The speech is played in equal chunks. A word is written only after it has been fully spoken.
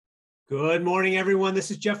Good morning, everyone.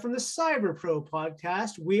 This is Jeff from the Cyber Pro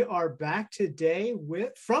podcast. We are back today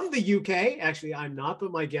from the UK. Actually, I'm not,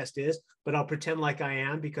 but my guest is, but I'll pretend like I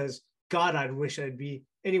am because God, I wish I'd be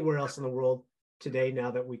anywhere else in the world today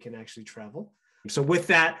now that we can actually travel. So with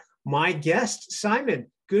that, my guest, Simon,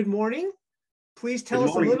 good morning. Please tell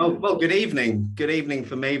us a little. Well, good evening. Good evening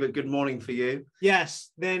for me, but good morning for you.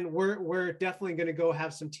 Yes, then we're definitely going to go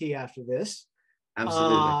have some tea after this.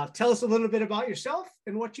 Absolutely. Tell us a little bit about yourself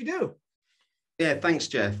and what you do. Yeah, thanks,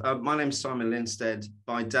 Jeff. My name's Simon Linstead.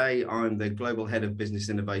 By day, I'm the Global Head of Business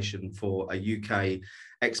Innovation for a UK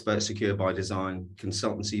expert secure by design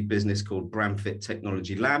consultancy business called Bramfit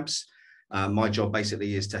Technology Labs. My job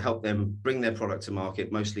basically is to help them bring their product to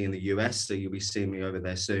market, mostly in the US, so you'll be seeing me over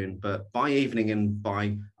there soon. But by evening and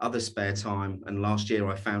by other spare time, and last year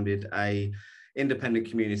I founded a independent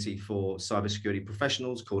community for cybersecurity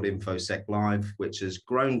professionals called infosec.live, which has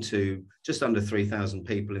grown to just under 3,000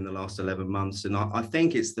 people in the last 11 months. And I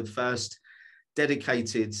think it's the first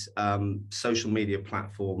dedicated social media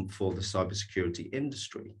platform for the cybersecurity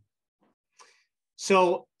industry.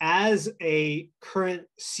 So as a current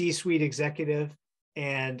C-suite executive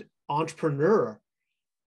and entrepreneur,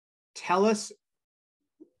 tell us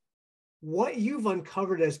what you've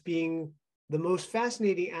uncovered as being the most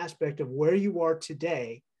fascinating aspect of where you are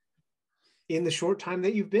today in the short time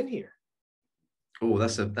that you've been here. Oh,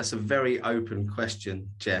 that's a very open question,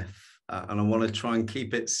 Jeff. And I want to try and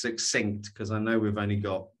keep it succinct because I know we've only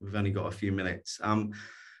got a few minutes.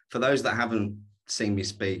 For those that haven't seen me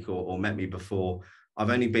speak or met me before, I've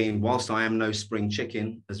only been, whilst I am no spring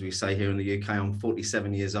chicken, as we say here in the UK, I'm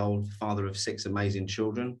 47 years old, father of 6 amazing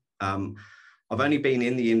children. I've only been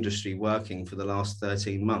in the industry working for the last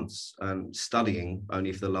 13 months and studying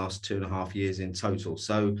only for the last 2.5 years in total.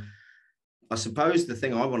 So I suppose the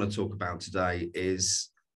thing I want to talk about today is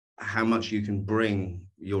how much you can bring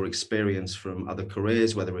your experience from other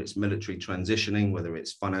careers, whether it's military transitioning, whether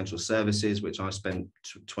it's financial services, which I spent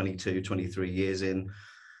 22, 23 years in,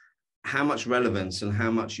 how much relevance and how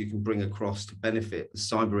much you can bring across to benefit the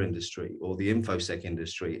cyber industry or the infosec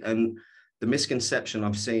industry. And the misconception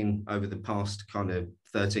I've seen over the past kind of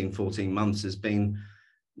 13, 14 months has been,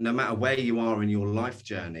 no matter where you are in your life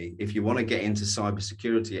journey, if you want to get into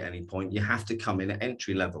cybersecurity at any point, you have to come in at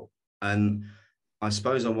entry level. And I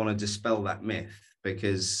suppose I want to dispel that myth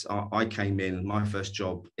because I came in, my first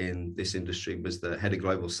job in this industry was the head of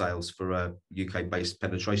global sales for a UK-based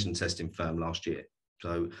penetration testing firm last year.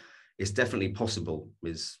 So it's definitely possible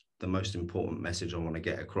is the most important message I want to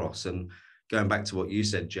get across. And going back to what you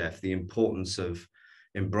said, Jeff, the importance of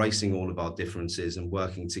embracing all of our differences and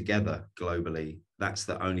working together globally, that's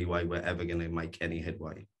the only way we're ever going to make any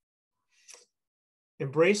headway.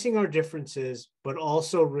 Embracing our differences, but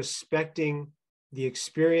also respecting the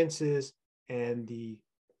experiences and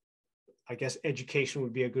I guess education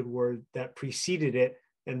would be a good word, that preceded it,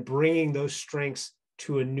 and bringing those strengths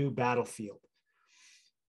to a new battlefield.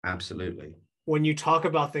 Absolutely. When you talk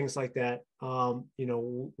about things like that,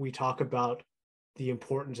 we talk about the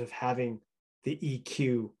importance of having the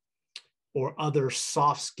EQ or other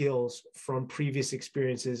soft skills from previous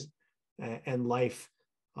experiences and life.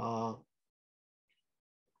 Do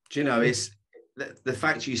you know, it's the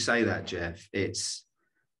fact you say that, Jeff, it's,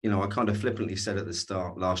 I kind of flippantly said at the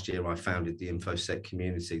start last year, I founded the InfoSec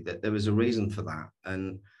community, that there was a reason for that.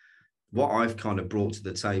 And what I've kind of brought to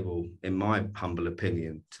the table, in my humble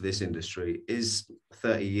opinion, to this industry is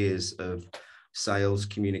 30 years of sales,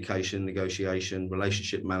 communication, negotiation,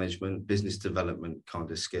 relationship management, business development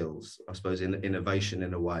kind of skills, I suppose, in innovation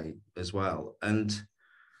in a way as well. And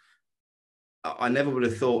I never would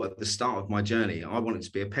have thought at the start of my journey, I wanted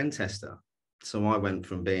to be a pen tester. So I went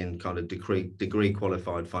from being kind of degree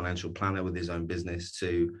qualified financial planner with his own business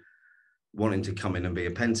to wanting to come in and be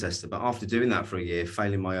a pen tester. But after doing that for a year,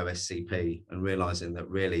 failing my OSCP and realizing that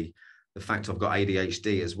really the fact I've got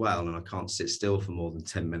ADHD as well, and I can't sit still for more than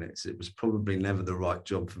 10 minutes, it was probably never the right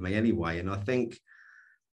job for me anyway. And I think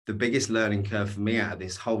the biggest learning curve for me out of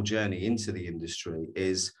this whole journey into the industry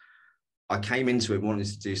is I came into it wanting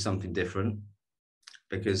to do something different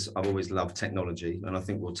because I've always loved technology. And I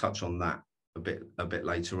think we'll touch on that a bit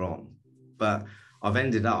later on. But I've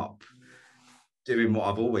ended up doing what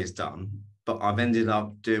I've always done, but I've ended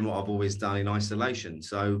up doing what I've always done in isolation.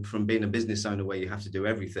 So from being a business owner where you have to do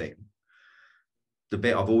everything, the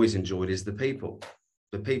bit I've always enjoyed is the people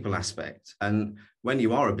aspect. And when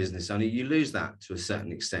you are a business owner, you lose that to a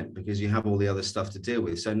certain extent because you have all the other stuff to deal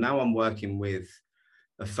with. So now I'm working with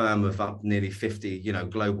a firm of up nearly 50,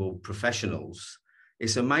 global professionals.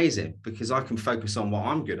 It's amazing because I can focus on what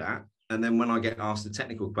I'm good at. And then when I get asked a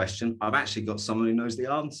technical question, I've actually got someone who knows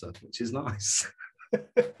the answer, which is nice.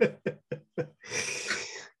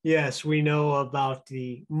 Yes, we know about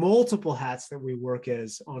the multiple hats that we work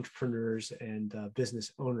as entrepreneurs and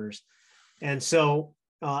business owners. And so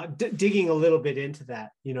digging a little bit into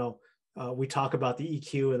that, we talk about the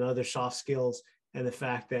EQ and other soft skills, and the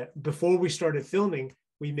fact that before we started filming,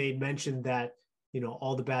 we made mention that,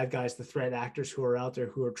 all the bad guys, the threat actors who are out there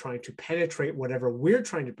who are trying to penetrate whatever we're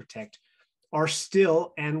trying to protect are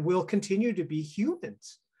still and will continue to be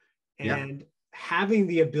humans. And having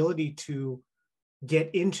the ability to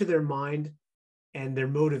get into their mind and their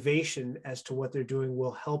motivation as to what they're doing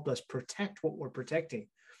will help us protect what we're protecting.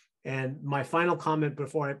 And my final comment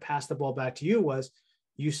before I pass the ball back to you was,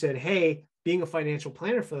 you said, hey, being a financial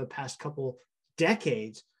planner for the past couple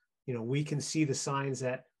decades, we can see the signs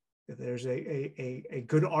that there's a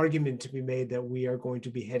good argument to be made that we are going to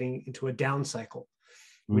be heading into a down cycle.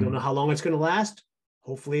 We don't know how long it's going to last.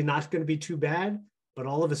 Hopefully not going to be too bad. But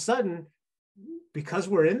all of a sudden, because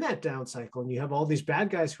we're in that down cycle and you have all these bad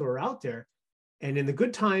guys who are out there, and in the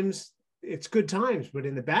good times, it's good times, but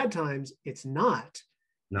in the bad times, it's not.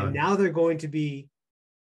 No. And now they're going to be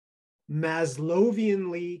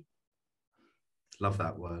Maslowianly. Love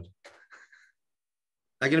that word.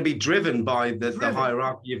 They're going to be driven by the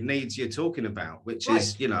hierarchy of needs you're talking about, which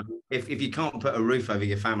is, if you can't put a roof over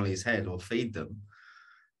your family's head or feed them.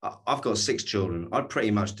 I've got 6 children. I'd pretty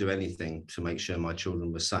much do anything to make sure my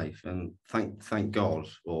children were safe. And thank God,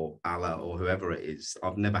 or Allah, or whoever it is,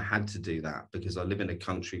 I've never had to do that, because I live in a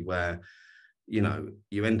country where,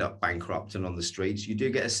 you end up bankrupt and on the streets. You do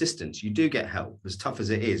get assistance. You do get help. As tough as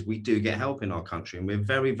it is, we do get help in our country. And we're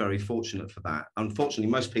very, very fortunate for that. Unfortunately,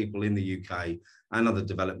 most people in the UK and other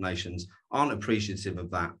developed nations aren't appreciative of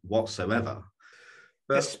that whatsoever.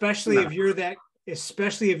 But, especially if you're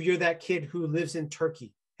that kid who lives in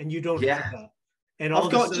Turkey and you don't have that. And I've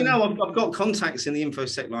got contacts in the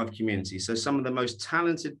infosec.live community. So some of the most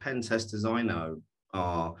talented pen testers I know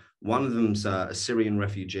are, one of them's a Syrian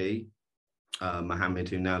refugee, Mohammed,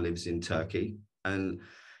 who now lives in Turkey, and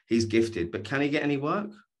he's gifted, but can he get any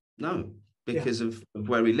work? No, because of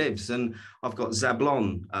where he lives. And I've got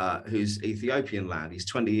Zablon, who's Ethiopian lad. He's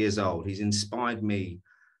 20 years old. He's inspired me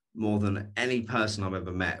more than any person I've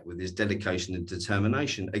ever met with his dedication and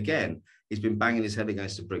determination. Again, he's been banging his head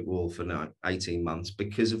against a brick wall for now 18 months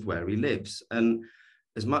because of where he lives. And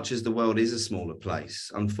as much as the world is a smaller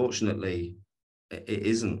place, unfortunately, it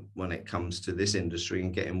isn't when it comes to this industry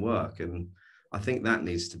and getting work. And I think that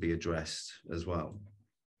needs to be addressed as well.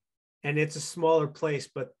 And it's a smaller place,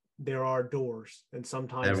 but there are doors, and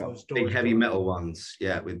sometimes those doors, big heavy metal ones,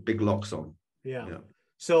 with big locks on. Yeah.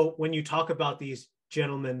 So when you talk about these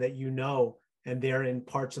gentlemen that and they're in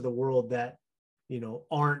parts of the world that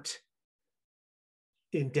aren't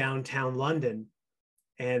in downtown London,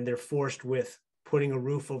 and they're forced with putting a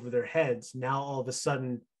roof over their heads, now all of a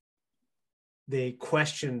sudden they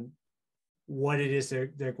question what it is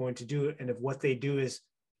they're going to do, and if what they do is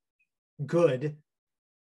good,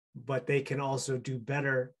 but they can also do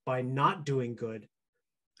better by not doing good.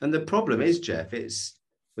 And the problem is, Jeff, it's,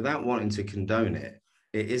 without wanting to condone it,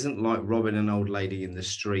 it isn't like robbing an old lady in the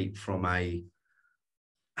street from I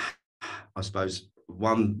suppose,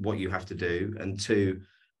 one, what you have to do, and two,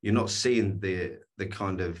 you're not seeing the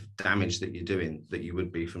kind of damage that you're doing that you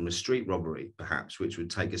would be from a street robbery, perhaps, which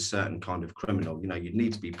would take a certain kind of criminal. You'd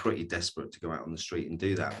need to be pretty desperate to go out on the street and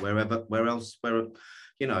do that. Where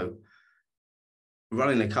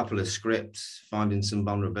running a couple of scripts, finding some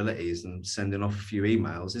vulnerabilities and sending off a few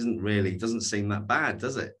emails doesn't seem that bad,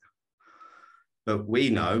 does it? But we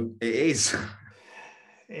know it is.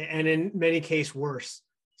 And in many cases worse.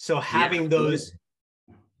 So having those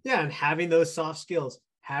soft skills,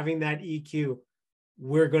 having that EQ,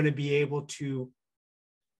 we're going to be able to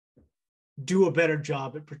do a better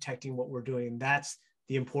job at protecting what we're doing. And that's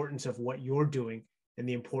the importance of what you're doing and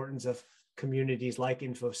the importance of communities like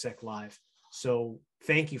InfoSec Live. So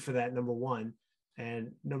thank you for that, number one.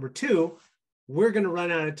 And number two, we're going to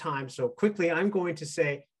run out of time. So quickly, I'm going to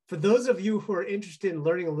say, for those of you who are interested in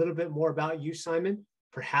learning a little bit more about you, Simon,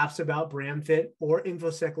 perhaps about BramFit or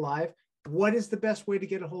InfoSec Live, what is the best way to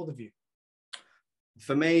get a hold of you?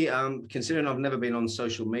 For me, considering I've never been on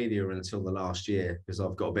social media until the last year, because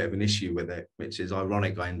I've got a bit of an issue with it, which is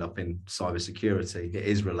ironic, I end up in cybersecurity. It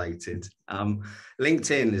is related.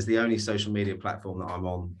 LinkedIn is the only social media platform that I'm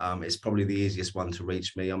on. It's probably the easiest one to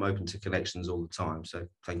reach me. I'm open to connections all the time. So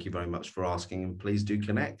thank you very much for asking, and please do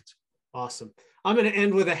connect. Awesome. I'm going to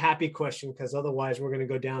end with a happy question, because otherwise we're going to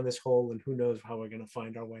go down this hole and who knows how we're going to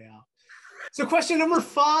find our way out. So question number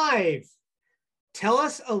 5. Tell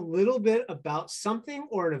us a little bit about something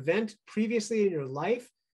or an event previously in your life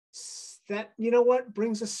that,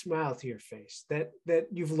 brings a smile to your face, that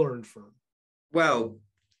you've learned from. Well,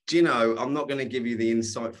 Do you know, I'm not going to give you the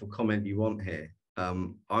insightful comment you want here.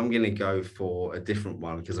 I'm going to go for a different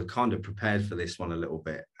one because I kind of prepared for this one a little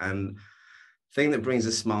bit. And thing that brings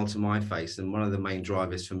a smile to my face, and one of the main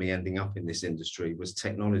drivers for me ending up in this industry, was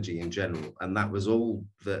technology in general. And that was all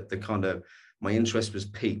the kind of, my interest was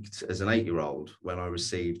piqued as an 8-year-old when I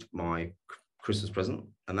received my Christmas present.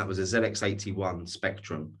 And that was a ZX81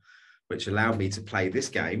 Spectrum, which allowed me to play this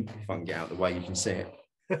game. If I can get out of the way, you can see it.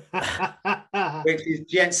 Which is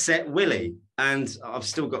Jet Set Willy. And I've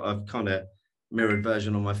still got a kind of mirrored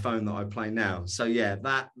version on my phone that I play now. So yeah,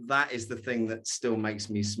 that is the thing that still makes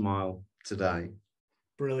me smile today.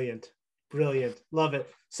 Brilliant. Brilliant. Love it.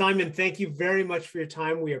 Simon, thank you very much for your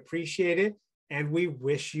time. We appreciate it, and we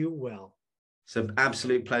wish you well. It's an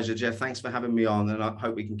absolute pleasure, Jeff. Thanks for having me on, and I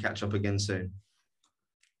hope we can catch up again soon.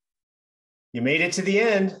 You made it to the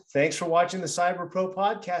end. Thanks for watching the Cyber Pro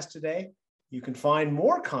podcast today. You can find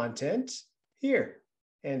more content here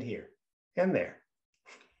and here and there.